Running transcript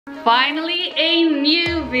Finally a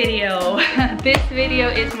new video. This video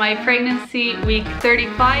is my pregnancy week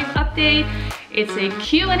 35 update. It's a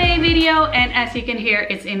Q&A video, and as you can hear,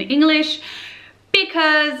 it's in English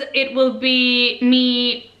because it will be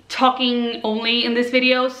me talking only in this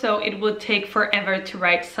video, so it will take forever to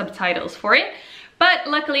write subtitles for it. But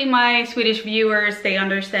luckily my Swedish viewers, they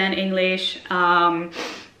understand English.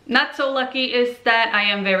 Not so lucky is that I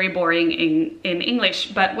am very boring in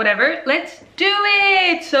English, but whatever, let's do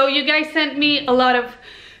it! So you guys sent me a lot of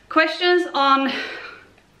questions on...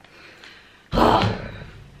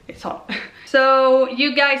 it's hot. So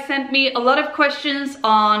you guys sent me a lot of questions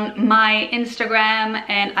on my Instagram,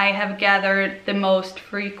 and I have gathered the most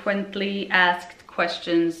frequently asked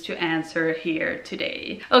questions to answer here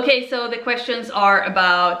today. Okay, so the questions are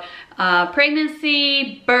about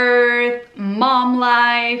pregnancy, birth, mom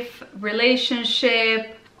life,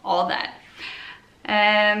 relationship, all that.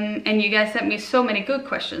 And you guys sent me so many good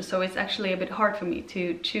questions, so it's actually a bit hard for me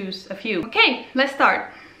to choose a few. Okay, let's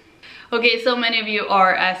start. Okay, so many of you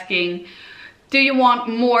are asking, do you want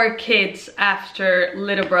more kids after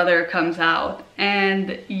little brother comes out?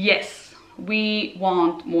 And yes, we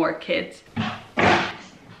want more kids.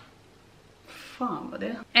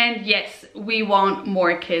 And yes, we want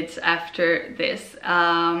more kids after this.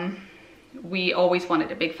 We always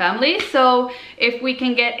wanted a big family, so if we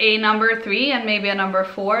can get a number 3 and maybe a number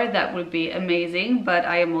 4, that would be amazing. But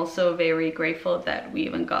I am also very grateful that we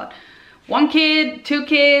even got 1 kid, 2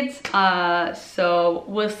 kids, so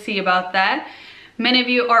we'll see about that. Many of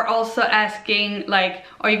you are also asking, like,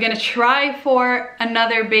 are you gonna try for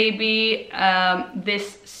another baby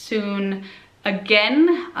this soon again?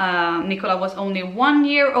 Nicola was only 1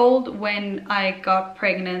 year old when I got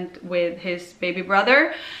pregnant with his baby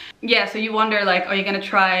brother. Yeah, so you wonder, like, are you gonna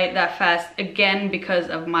try that fast again because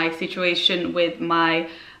of my situation with my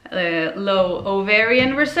low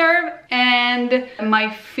ovarian reserve? And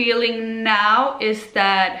my feeling now is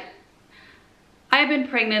that I've been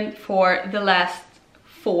pregnant for the last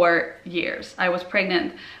 4 years. I was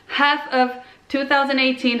pregnant half of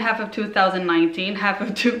 2018, half of 2019, half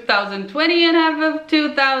of 2020, and half of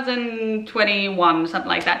 2021, something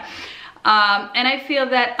like that. And I feel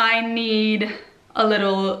that I need a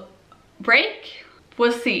little break.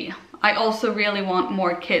 We'll see. I also really want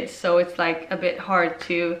more kids, so it's like a bit hard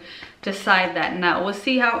to decide that now. We'll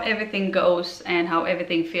see how everything goes and how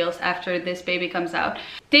everything feels after this baby comes out.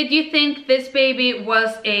 Did you think this baby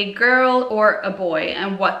was a girl or a boy,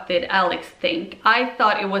 and what did Alex think? I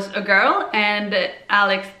thought it was a girl and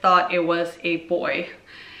Alex thought it was a boy,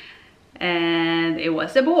 and it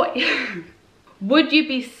was a boy. Would you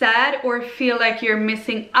be sad or feel like you're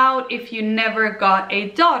missing out if you never got a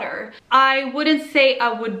daughter? I wouldn't say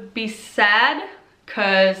I would be sad,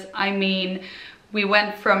 because I mean, we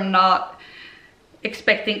went from not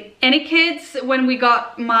expecting any kids when we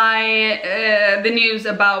got my the news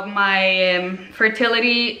about my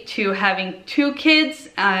fertility to having 2 kids.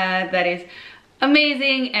 That is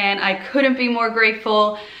amazing, and I couldn't be more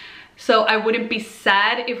grateful. So I wouldn't be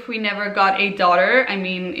sad if we never got a daughter. I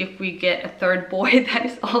mean, if we get a 3rd boy, that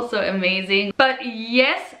is also amazing. But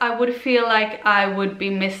yes, I would feel like I would be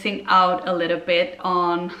missing out a little bit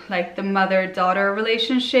on like the mother-daughter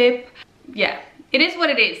relationship. Yeah, it is what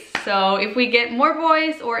it is. So if we get more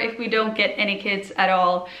boys, or if we don't get any kids at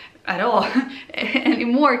all, any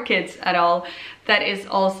more kids at all, that is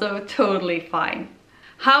also totally fine.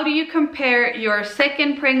 How do you compare your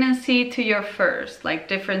 2nd pregnancy to your 1st, like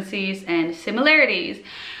differences and similarities?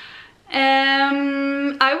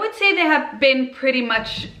 I would say they have been pretty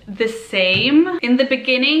much the same. In the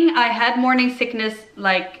beginning, I had morning sickness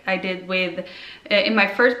like I did with in my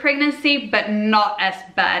 1st pregnancy, but not as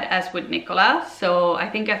bad as with Nicola. So I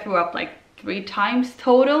think I threw up like 3 times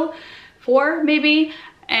total, 4 maybe.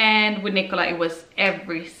 And with Nicola, it was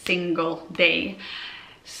every single day.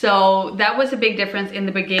 So that was a big difference in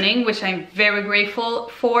the beginning, which I'm very grateful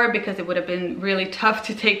for, because it would have been really tough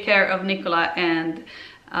to take care of Nicola and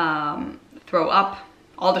throw up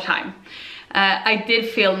all the time. I did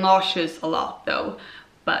feel nauseous a lot though,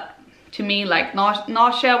 but to me, like,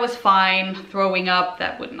 nausea was fine. Throwing up,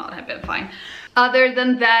 that would not have been fine. Other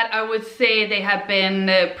than that, I would say they have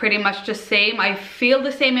been pretty much the same. I feel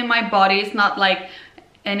the same in my body. It's not like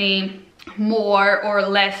any more or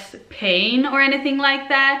less pain or anything like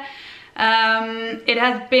that. It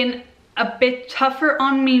has been a bit tougher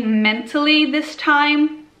on me mentally this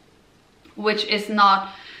time, which is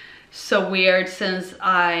not so weird since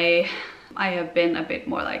I have been a bit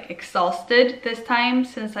more like exhausted this time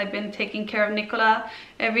since I've been taking care of Nicola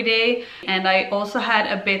every day. And I also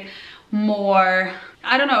had a bit more,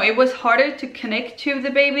 I don't know, it was harder to connect to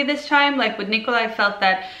the baby this time. Like with Nicola, I felt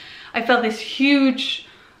that I felt this huge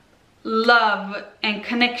love and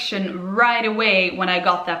connection right away when I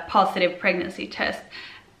got that positive pregnancy test.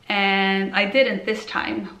 And I didn't this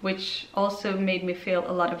time, which also made me feel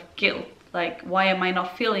a lot of guilt. Like, why am I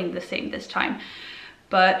not feeling the same this time?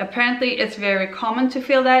 But apparently it's very common to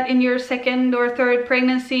feel that in your second or third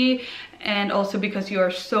pregnancy, and also because you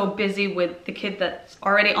are so busy with the kid that's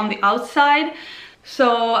already on the outside.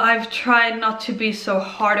 So I've tried not to be so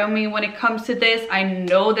hard on me when it comes to this. I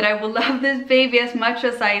know that I will love this baby as much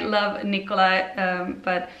as I love Nicola,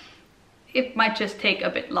 but it might just take a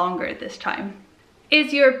bit longer this time.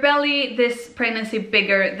 Is your belly this pregnancy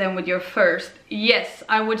bigger than with your first? Yes,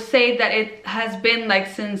 I would say that it has been, like,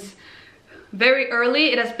 since very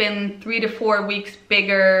early, it has been 3 to 4 weeks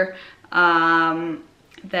bigger than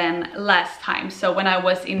last time. So when I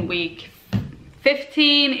was in week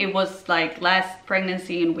 15, it was like last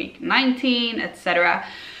pregnancy in week 19, etc.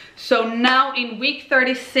 So now in week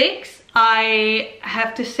 36, I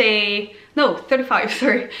have to say, no, 35,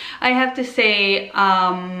 sorry. I have to say,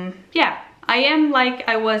 yeah, I am like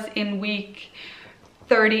I was in week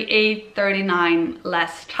 38, 39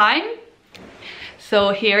 last time.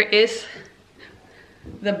 So here is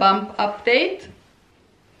the bump update.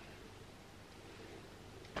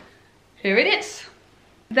 Here it is.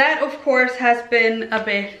 That of course has been a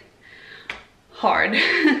bit hard,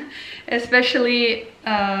 especially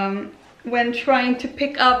when trying to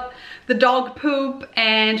pick up the dog poop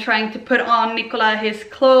and trying to put on Nicola his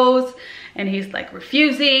clothes, and he's like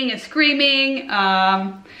refusing and screaming.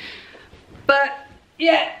 But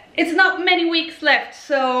yeah, it's not many weeks left,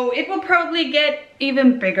 so it will probably get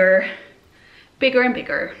even bigger and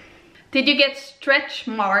bigger. Did you get stretch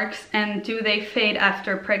marks, and do they fade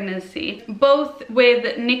after pregnancy? Both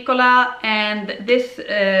with Nicola and this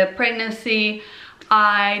pregnancy,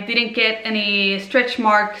 I didn't get any stretch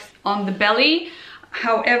marks on the belly.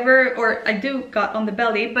 However, or I do got on the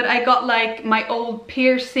belly, but I got like my old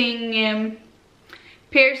piercing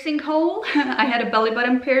hole. I had a belly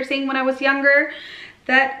button piercing when I was younger.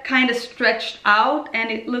 That kind of stretched out, and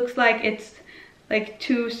it looks like it's like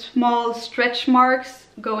 2 small stretch marks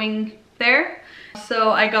going there.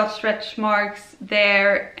 So I got stretch marks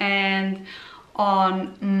there and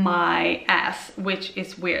on my ass, which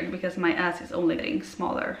is weird because my ass is only getting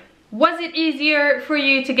smaller. Was it easier for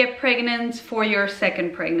you to get pregnant for your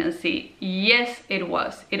second pregnancy? Yes, it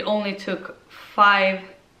was. It only took 5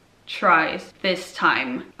 tries this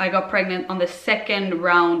time. I got pregnant on the second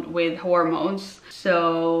round with hormones.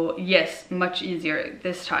 So yes, much easier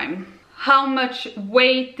this time. How much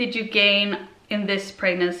weight did you gain in this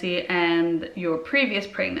pregnancy and your previous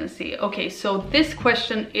pregnancy? Okay, so this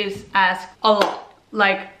question is asked a lot.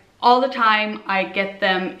 Like all the time, I get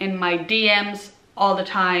them in my DMs all the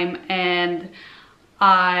time, and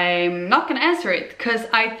I'm not gonna answer it because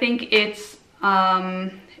I think it's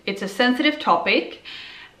a sensitive topic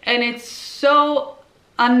and it's so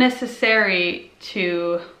unnecessary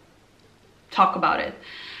to talk about it.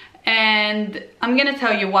 And I'm gonna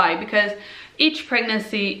tell you why, because each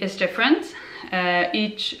pregnancy is different,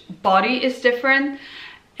 each body is different,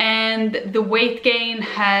 and the weight gain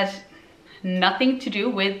has nothing to do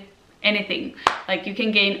with anything. Like you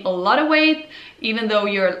can gain a lot of weight even though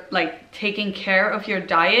you're like taking care of your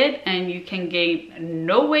diet, and you can gain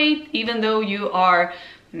no weight even though you are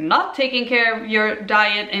not taking care of your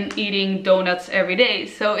diet and eating donuts every day.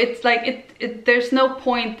 So it's like there's no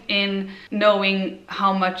point in knowing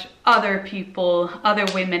how much other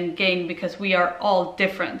women gain, because we are all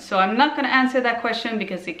different. So I'm not going to answer that question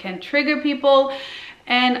because it can trigger people,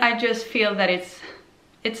 and I just feel that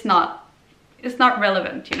it's not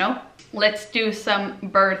relevant, you know. Let's do some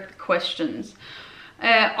birth questions.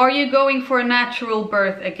 Are you going for a natural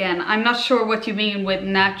birth again? I'm not sure what you mean with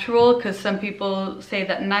natural, because some people say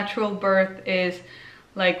that natural birth is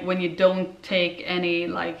like when you don't take any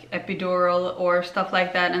like epidural or stuff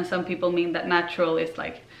like that, and some people mean that natural is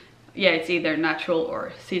like, yeah, it's either natural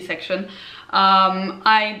or C-section.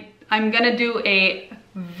 I'm gonna do a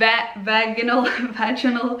vaginal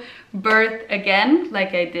birth again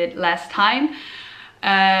like I did last time,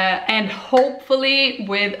 and hopefully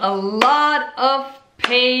with a lot of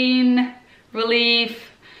pain relief.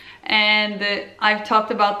 And I've talked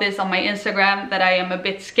about this on my Instagram, that I am a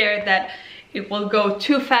bit scared that it will go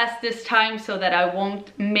too fast this time, so that I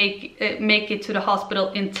won't make it to the hospital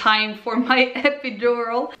in time for my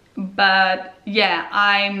epidural. But yeah,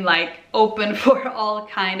 I'm like open for all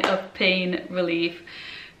kind of pain relief,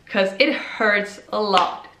 because it hurts a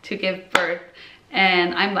lot to give birth.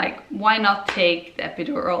 And I'm like, why not take the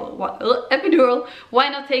epidural? Why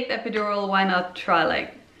not take the epidural? Why not try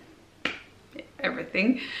like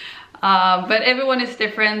everything? But everyone is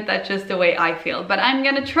different. That's just the way I feel. But I'm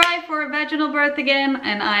gonna try for a vaginal birth again,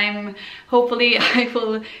 and hopefully I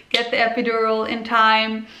will get the epidural in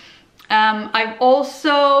time. I've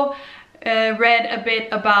also read a bit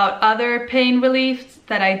about other pain reliefs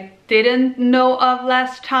that I didn't know of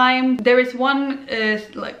last time. There is one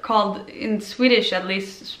called, in Swedish at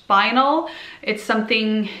least, Spinal. It's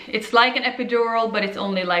like an epidural, but it's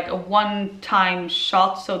only like a one-time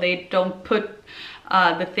shot, so they don't put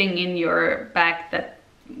the thing in your back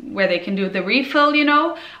where they can do the refill, you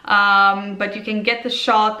know. But you can get the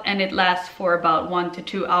shot and it lasts for about 1 to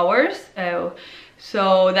 2 hours.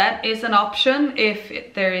 So that is an option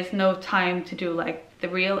if there is no time to do like the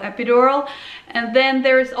real epidural. And then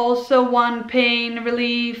there is also one pain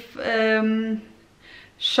relief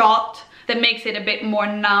shot that makes it a bit more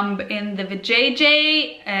numb in the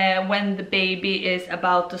vajayjay when the baby is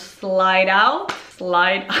about to slide out.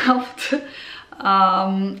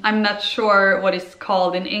 I'm not sure what it's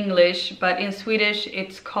called in English, but in Swedish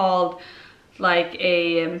it's called like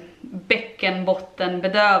a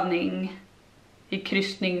bäckenbottenbedövning i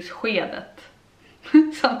kryssningsskedet.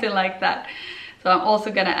 Something like that. So I'm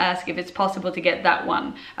also gonna ask if it's possible to get that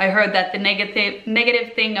one. I heard that the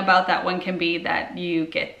negative thing about that one can be that you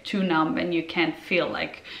get too numb and you can't feel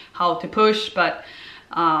like how to push, but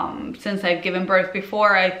since I've given birth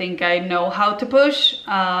before, I think I know how to push.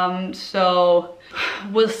 So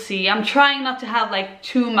we'll see. I'm trying not to have like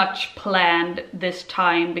too much planned this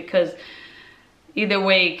time, because either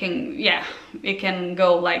way it can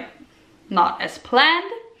go like not as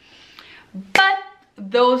planned. But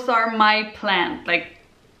those are my plans. Like,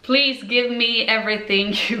 please give me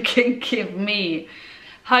everything you can give me.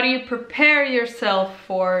 How do you prepare yourself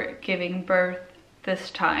for giving birth this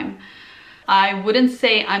time? I wouldn't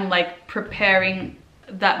say I'm like preparing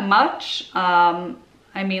that much. I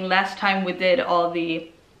mean, last time we did all the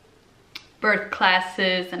birth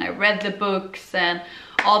classes and I read the books and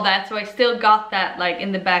all that, so I still got that like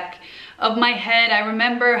in the back of my head. I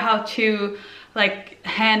remember how to like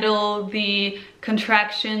handle the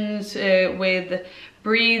contractions with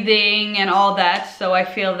breathing and all that, so I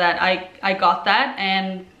feel that I got that,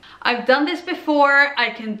 and I've done this before.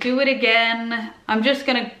 I can do it again. I'm just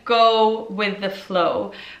gonna go with the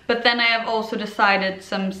flow. But then I have also decided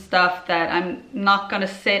some stuff that I'm not gonna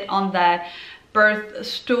sit on that birth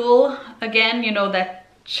stool again, you know, that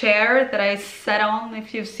chair that I sat on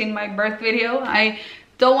if you've seen my birth video. I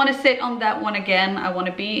don't want to sit on that one again. I want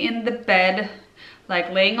to be in the bed,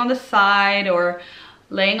 like laying on the side or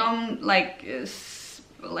laying on like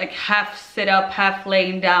half sit up, half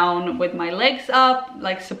laying down with my legs up,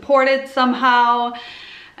 like supported somehow.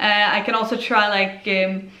 I can also try like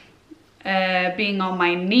being on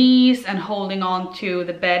my knees and holding on to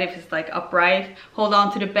the bed if it's like upright. Hold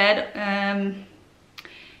on to the bed.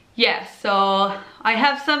 Yeah, so I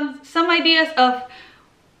have some ideas of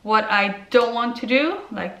what I don't want to do,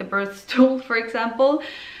 like the birth stool, for example,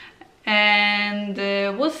 and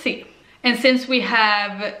we'll see. And since we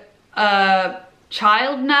have a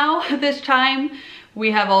child now this time,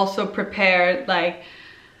 we have also prepared like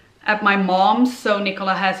at my mom's, so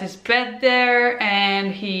Nicola has his bed there,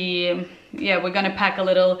 and we're gonna pack a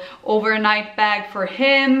little overnight bag for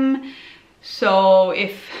him. So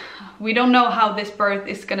if we don't know how this birth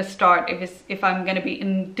is gonna start, if I'm gonna be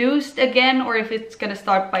induced again or if it's gonna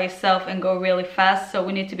start by itself and go really fast, so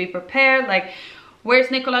we need to be prepared. Like, where's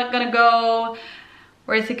Nicola gonna go?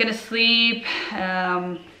 Where is he gonna sleep?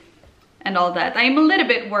 And all that. I'm a little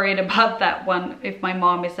bit worried about that one if my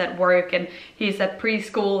mom is at work and he's at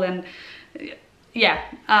preschool, and yeah.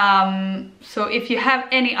 So if you have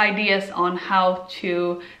any ideas on how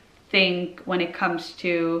to think when it comes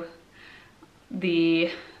to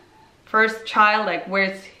the first child, like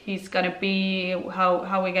where's he's gonna be,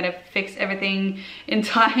 how we're gonna fix everything in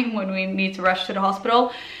time when we need to rush to the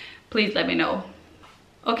hospital, please let me know.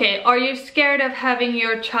 Okay, are you scared of having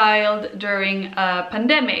your child during a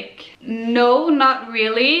pandemic? No, not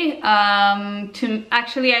really.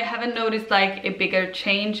 Actually, I haven't noticed like a bigger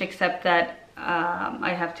change, except that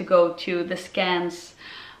I have to go to the scans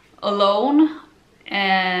alone,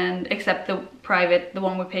 and except the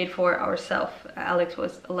one we paid for ourselves. Alex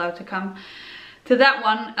was allowed to come to that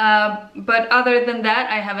one. But other than that,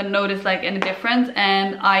 I haven't noticed like any difference,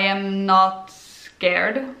 and I am not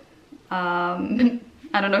scared.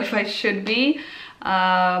 I don't know if I should be.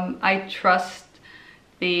 I trust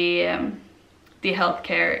the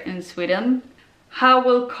healthcare in Sweden. How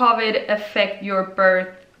will COVID affect your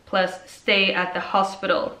birth plus stay at the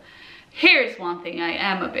hospital? Here's one thing I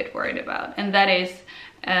am a bit worried about, and that is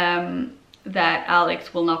that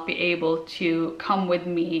Alex will not be able to come with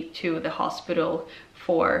me to the hospital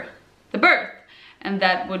for the birth, and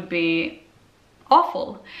that would be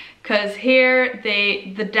awful, because here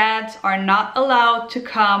the dads are not allowed to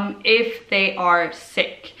come if they are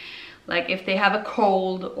sick, like if they have a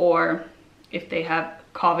cold or if they have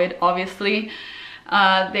COVID, obviously.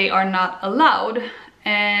 They are not allowed.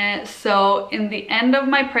 And so in the end of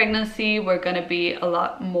my pregnancy, we're gonna be a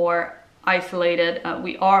lot more isolated.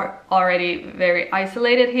 We are already very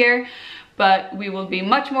isolated here, but we will be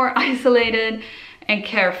much more isolated and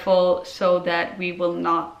careful so that we will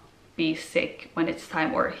not be sick when it's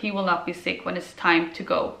time, or he will not be sick when it's time to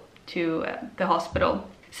go to the hospital.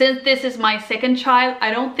 Since this is my second child,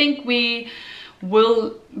 I don't think we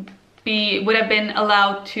would have been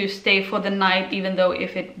allowed to stay for the night, even though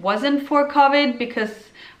if it wasn't for COVID, because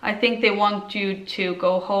I think they want you to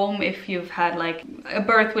go home if you've had like a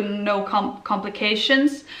birth with no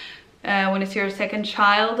complications when it's your second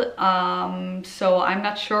child. So I'm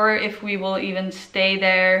not sure if we will even stay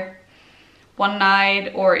there one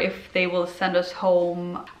night or if they will send us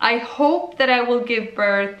home. I hope that I will give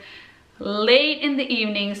birth late in the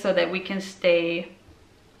evening so that we can stay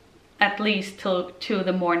at least till 2 in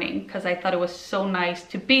the morning, because I thought it was so nice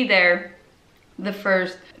to be there the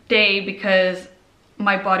first day, because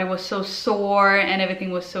my body was so sore and everything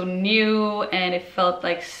was so new, and it felt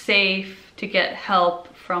like safe to get help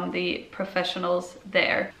from the professionals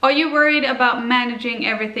there. Are you worried about managing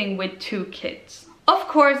everything with 2 kids? Of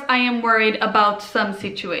course, I am worried about some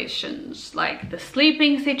situations, like the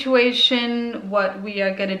sleeping situation, what we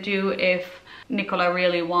are gonna do if Nicola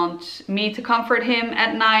really wants me to comfort him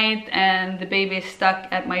at night and the baby is stuck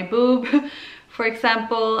at my boob, for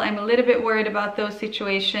example. I'm a little bit worried about those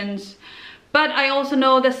situations. But I also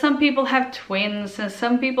know that some people have twins and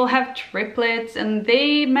some people have triplets and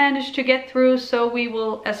they manage to get through, so we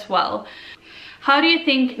will as well. How do you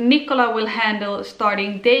think Nicola will handle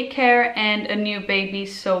starting daycare and a new baby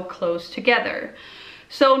so close together?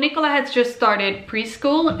 So Nicola has just started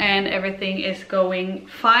preschool and everything is going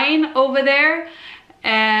fine over there.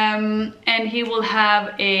 And he will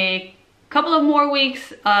have a couple of more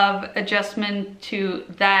weeks of adjustment to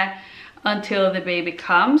that until the baby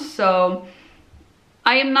comes. So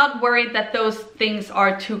I am not worried that those things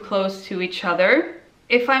are too close to each other.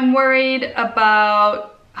 If I'm worried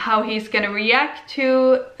about how he's gonna react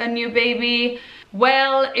to a new baby,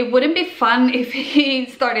 well, it wouldn't be fun if he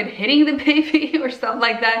started hitting the baby or stuff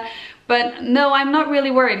like that. But no, I'm not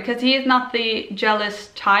really worried, because he is not the jealous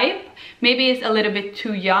type. Maybe he's a little bit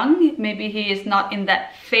too young. Maybe he is not in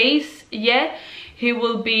that phase yet. He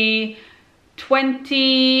will be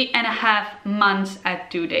 20.5 months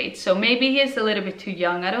at due date, so maybe he is a little bit too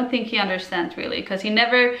young. I don't think he understands really, because he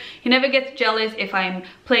never gets jealous if I'm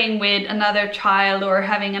playing with another child or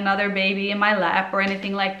having another baby in my lap or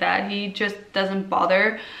anything like that. He just doesn't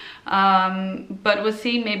bother. But we'll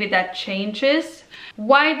see, maybe that changes.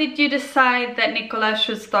 Why did you decide that Nicola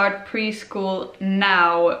should start preschool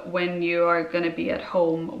now when you are gonna be at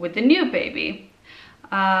home with the new baby?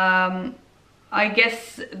 I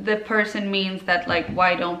guess the person means that, like,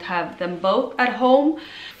 why don't have them both at home?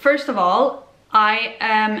 First of all, I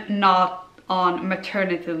am not on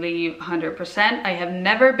maternity leave 100%. I have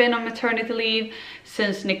never been on maternity leave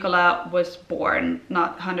since Nicola was born,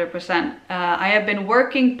 not 100%. I have been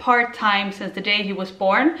working part-time since the day he was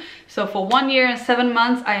born. So for 1 year and 7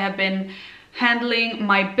 months, I have been handling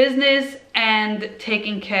my business and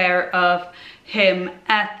taking care of him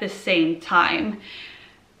at the same time.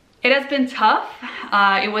 It has been tough.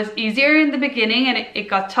 It was easier in the beginning and it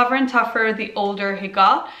got tougher and tougher the older he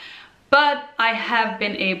got. But I have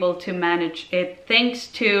been able to manage it thanks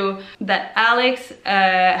to that Alex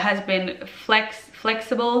has been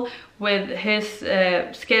flexible with his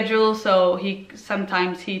schedule. So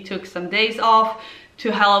sometimes he took some days off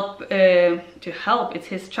to help, it's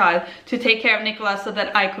his child, to take care of Nicola so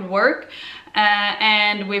that I could work.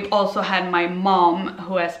 And we've also had my mom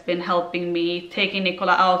who has been helping me, taking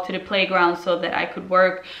Nicola out to the playground so that I could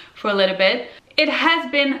work for a little bit. It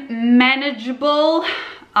has been manageable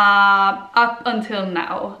up until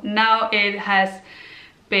now. Now it has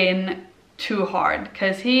been too hard,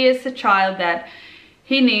 because he is a child that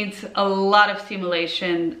he needs a lot of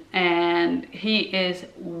stimulation and he is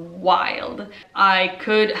wild. I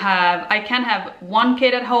can have 1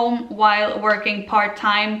 kid at home while working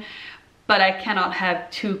part-time, but I cannot have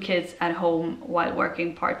 2 kids at home while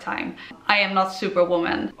working part-time. I am not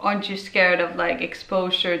Superwoman. Aren't you scared of like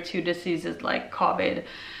exposure to diseases like COVID,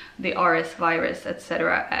 the RS virus,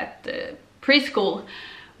 etc. at preschool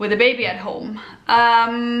with a baby at home?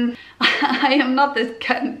 I am not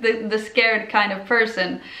the scared kind of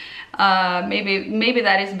person. Maybe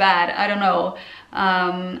that is bad, I don't know.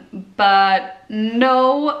 But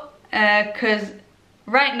no, because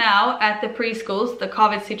right now at the preschools, the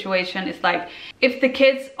COVID situation is like, if the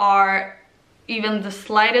kids are even the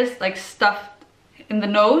slightest like stuffed in the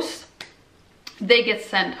nose, they get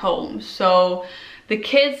sent home. So the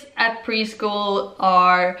kids at preschool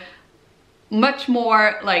are much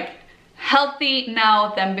more like healthy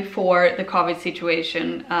now than before the COVID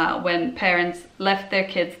situation, when parents left their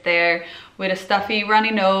kids there with a stuffy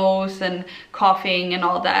runny nose and coughing and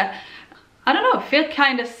all that. I don't know, I feel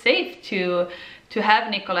kind of safe to have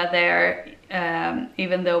Nicola there,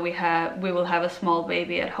 even though we will have a small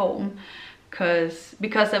baby at home,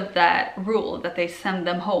 because of that rule that they send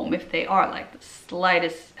them home if they are like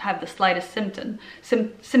have the slightest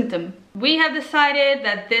symptom. We have decided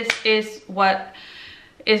that this is what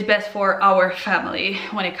is best for our family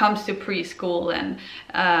when it comes to preschool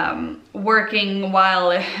and working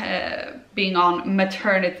while being on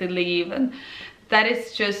maternity leave, and that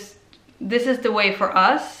is just, this is the way for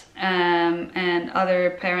us, and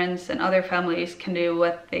other parents and other families can do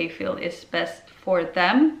what they feel is best for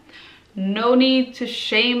them. No need to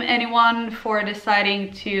shame anyone for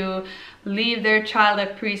deciding to leave their child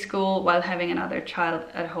at preschool while having another child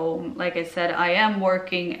at home. Like I said, I am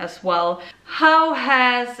working as well. How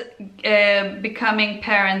has becoming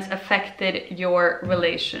parents affected your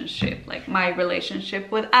relationship, like my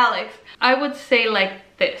relationship with Alex? I would say like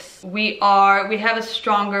this: we have a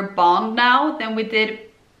stronger bond now than we did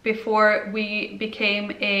before we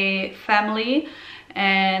became a family,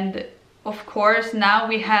 and of course now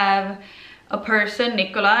we have a person,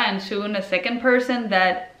 Nicola, and soon a second person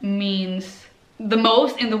that means the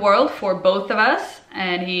most in the world for both of us,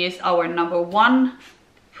 and he is our #1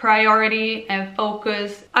 priority and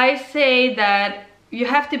focus. I say that you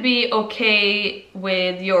have to be okay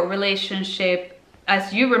with your relationship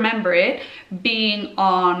as you remember it being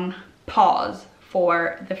on pause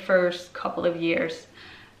for the first couple of years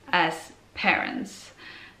as parents,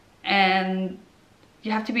 and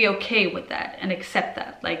you have to be okay with that and accept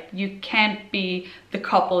that. Like, you can't be the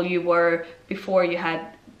couple you were before you had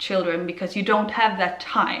children, because you don't have that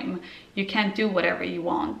time. You can't do whatever you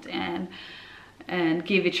want and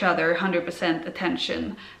give each other 100%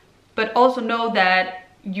 attention. But also know that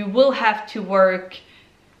you will have to work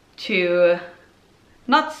to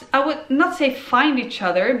I would not say find each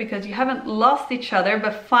other, because you haven't lost each other,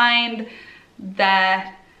 but find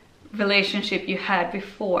that relationship you had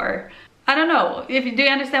before. I don't know, do you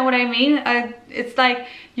understand what I mean? It's like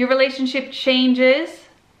your relationship changes,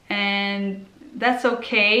 and that's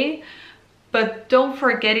okay, but don't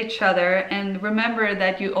forget each other, and remember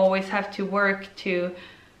that you always have to work to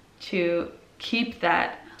keep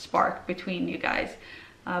that spark between you guys.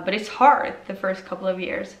 But it's hard the first couple of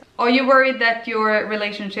years. Are you worried that your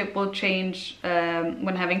relationship will change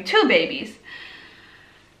when having 2 babies?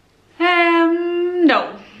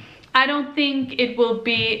 No. I don't think it will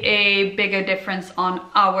be a bigger difference on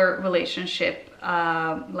our relationship,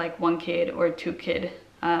 like 1 kid or 2 kid.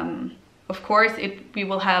 Of course, we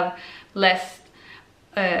will have less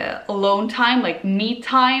alone time, like me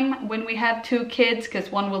time, when we have 2 kids, because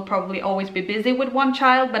one will probably always be busy with 1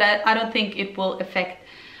 child, but I don't think it will affect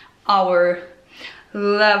our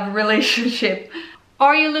love relationship.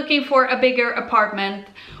 Are you looking for a bigger apartment?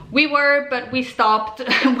 We were, but we stopped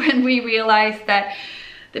when we realized that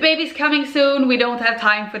the baby's coming soon, we don't have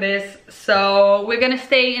time for this, so we're gonna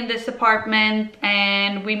stay in this apartment,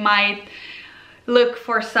 and we might look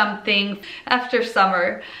for something after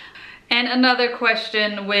summer. And another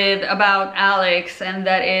question about Alex, and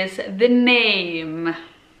that is the name.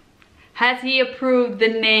 Has he approved the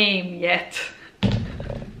name yet?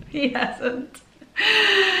 He hasn't.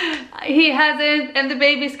 He hasn't, and the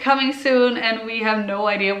baby's coming soon, and we have no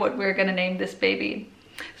idea what we're gonna name this baby.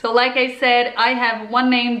 So like I said, I have one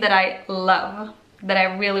name that I love, that I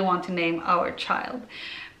really want to name our child.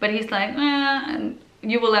 But he's like, and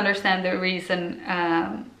you will understand the reason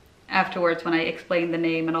afterwards when I explain the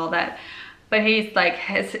name and all that. But he's like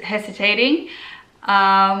hesitating.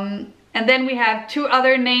 And then we have 2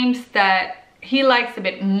 other names that he likes a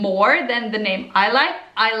bit more than the name I like.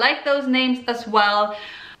 I like those names as well,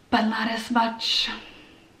 but not as much.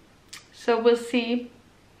 So we'll see.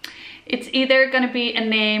 It's either gonna be a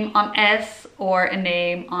name on S or a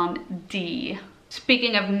name on D.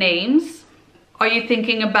 Speaking of names, are you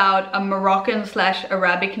thinking about a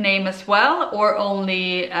Moroccan/Arabic name as well, or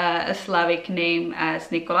only a Slavic name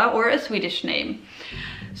as Nicola, or a Swedish name?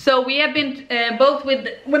 So we have been both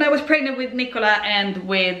when I was pregnant with Nicola and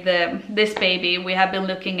with this baby, we have been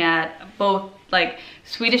looking at both like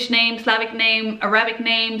Swedish names, Slavic name, Arabic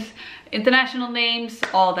names, international names,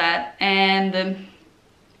 all that. And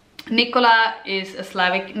Nicola is a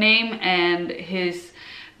Slavic name, and his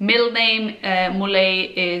middle name Moulay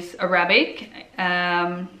is Arabic.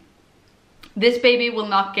 This baby will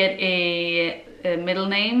not get a middle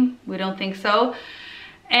name, we don't think so.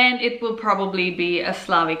 And it will probably be a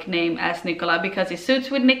Slavic name as Nikola, because it suits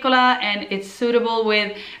with Nikola and it's suitable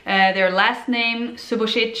with their last name,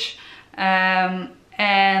 Subosic.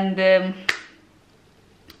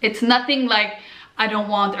 It's nothing like I don't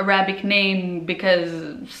want Arabic name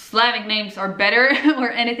because Slavic names are better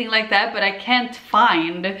or anything like that, but I can't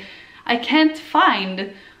find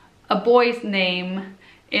a boy's name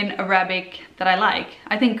in Arabic that I like.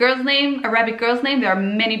 I think girl's name, Arabic girl's name, there are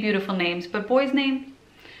many beautiful names, but boy's name,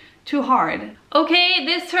 too hard. Okay,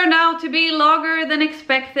 this turned out to be longer than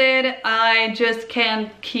expected. I just can't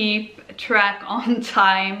keep track on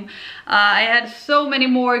time. I had so many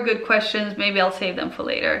more good questions. Maybe I'll save them for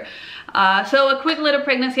later. So a quick little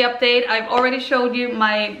pregnancy update. I've already showed you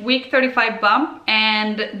my week 35 bump,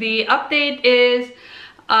 and the update is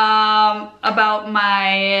about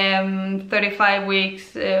my 35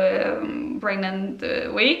 weeks pregnant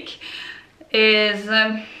week is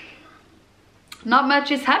not much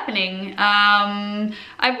is happening.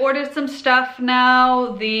 I've ordered some stuff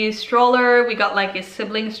now. The stroller, we got like a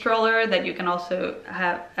sibling stroller that you can also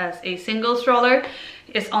have as a single stroller,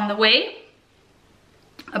 is on the way.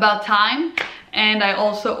 About time. And I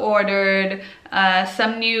also ordered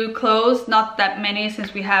some new clothes, not that many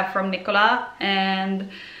since we have from Nikola, and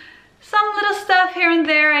some little stuff here and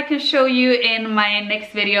there I can show you in my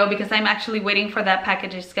next video, because I'm actually waiting for that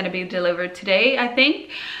package. It's gonna be delivered today, I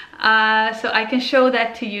think. So I can show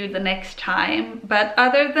that to you the next time. But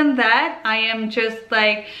other than that, I am just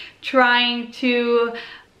like trying to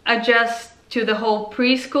adjust to the whole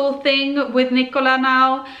preschool thing with Nikola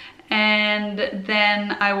now. And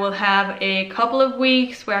then I will have a couple of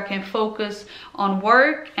weeks where I can focus on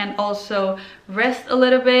work and also rest a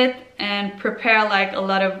little bit and prepare like a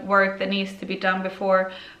lot of work that needs to be done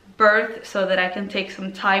before birth, so that I can take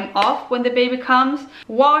some time off when the baby comes.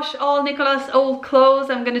 Wash all Nikola's old clothes,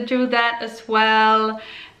 I'm gonna do that as well.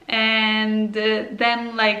 And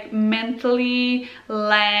then like mentally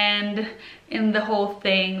land in the whole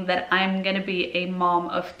thing that I'm gonna be a mom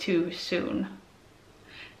of 2 soon.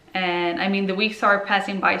 And I mean, the weeks are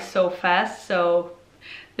passing by so fast, so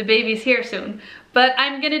the baby's here soon. But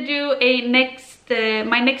I'm gonna do a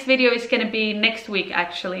my next video is gonna be next week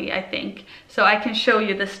actually, I think. So I can show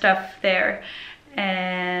you the stuff there.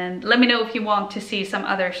 And let me know if you want to see some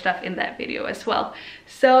other stuff in that video as well.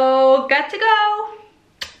 So, got to go!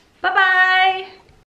 Bye-bye!